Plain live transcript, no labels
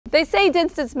They say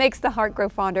distance makes the heart grow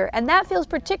fonder, and that feels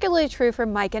particularly true for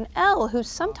Mike and Elle, who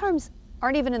sometimes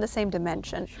aren't even in the same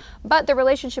dimension. But their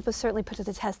relationship was certainly put to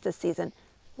the test this season.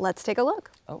 Let's take a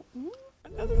look. Oh.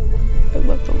 Another one. I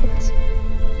love the looks.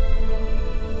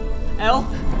 Elle,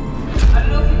 I don't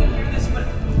know if you can hear this, but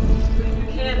if you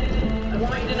can, I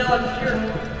want you to know I'm here,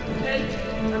 okay?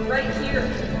 I'm right here.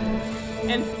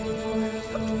 And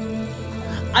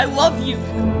I love you.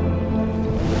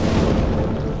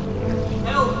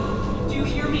 Elle, do you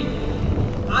hear me?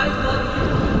 I love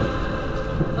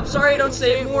you. I'm sorry I don't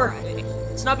say it more.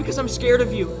 It's not because I'm scared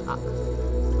of you.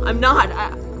 I'm not.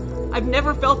 I've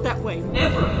never felt that way.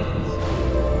 Never.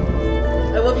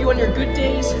 I love you on your good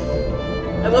days.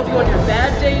 I love you on your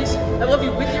bad days. I love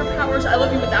you with your powers. I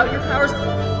love you without your powers.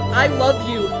 I love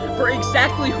you for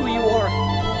exactly who you are.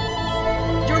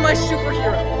 You're my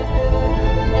superhero.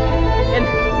 And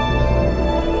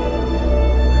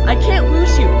I can't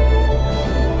lose you.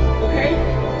 Okay?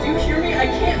 Do you hear me? I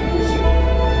can't lose you.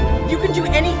 You can do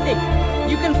anything.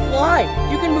 You can fly.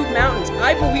 You can move mountains.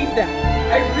 I believe that.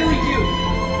 I really do.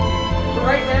 But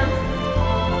right now,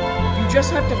 you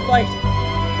just have to fight.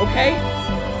 Okay?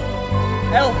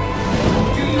 Elle,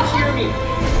 do you hear me?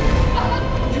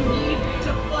 You need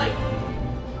to fight.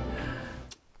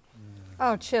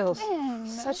 Oh, chills.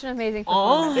 Such an amazing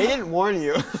performance. They didn't warn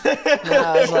you.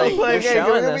 I was like, Like, you're hey,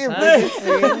 showing go this,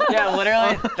 give me huh? Yeah,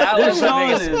 literally, that was the showing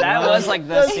biggest, it, that was like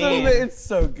the scene. It's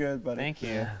so good, buddy. Thank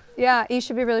you. Yeah, you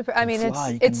should be really. I mean,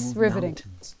 it's riveting.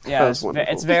 Yeah,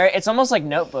 it's almost like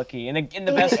notebooky in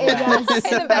the best way.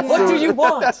 What do you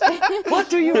want? What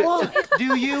do you want?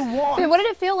 Do you want? So what did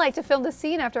it feel like to film the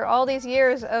scene after all these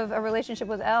years of a relationship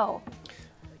with Elle?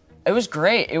 It was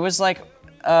great. It was like,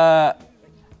 yeah,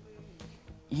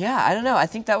 I don't know. I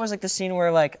think that was like the scene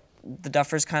where like the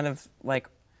Duffers kind of like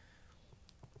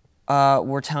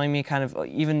were telling me kind of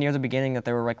even near the beginning that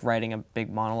they were like writing a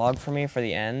big monologue for me for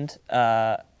the end,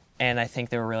 and I think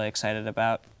they were really excited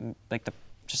about like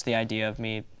just the idea of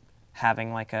me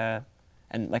having like and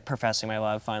like professing my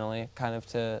love finally kind of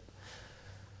to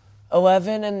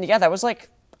 11, and yeah, that was like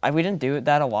we didn't do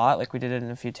that a lot. Like we did it in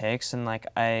a few takes, and like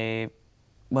I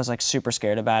was like super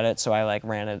scared about it, so I like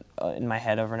ran it in my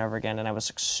head over and over again, and I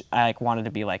like wanted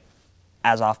to be like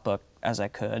as off book as I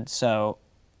could. So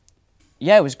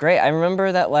yeah, it was great. I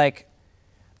remember that like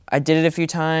I did it a few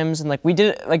times, and like we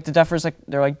did it, like the Duffers, like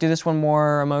they're like, do this one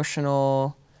more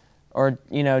emotional, or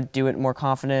you know, do it more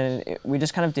confident. We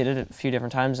just kind of did it a few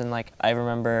different times, and like I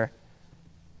remember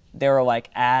they were like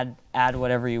add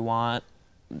whatever you want.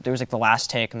 There was like the last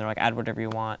take, and they're like add whatever you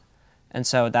want. And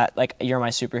so that, like, you're my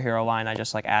superhero line, I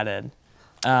just, like, added.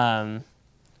 It was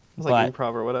like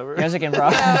improv or whatever. It was like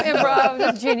improv. Improv,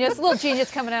 that's genius. A little genius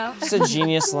coming out. It's a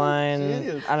genius line.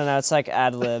 Genius. I don't know, it's like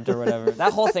ad-libbed or whatever.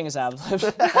 That whole thing is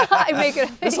ad-libbed. I make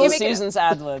it. This whole season's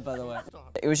ad-libbed, by the way.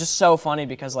 It was just so funny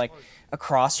because, like,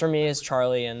 across from me is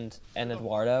Charlie and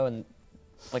Eduardo, and,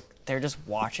 like, they're just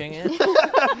watching it.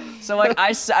 So, like,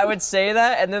 I would say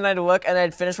that, and then I'd look, and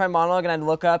I'd finish my monologue, and I'd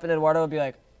look up, and Eduardo would be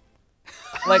like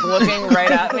looking right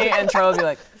at me, and Charlie would be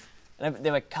like, and they'd be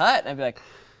like, cut, and I'd be like,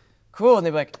 cool, and they'd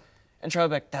be like, and Charlie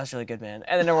would be like, that was really good, man.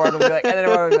 And then Eduardo would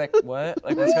be like, what?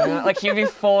 Like, what's going on? Like, he'd be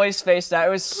fully spaced out. It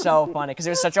was so funny, because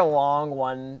it was such a long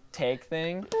one-take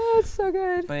thing. Oh, it's so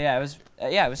good. But yeah, it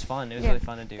was fun. It was really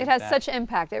fun to do. It has such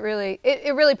impact. It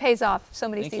really pays off so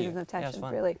many seasons of tension,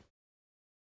 really.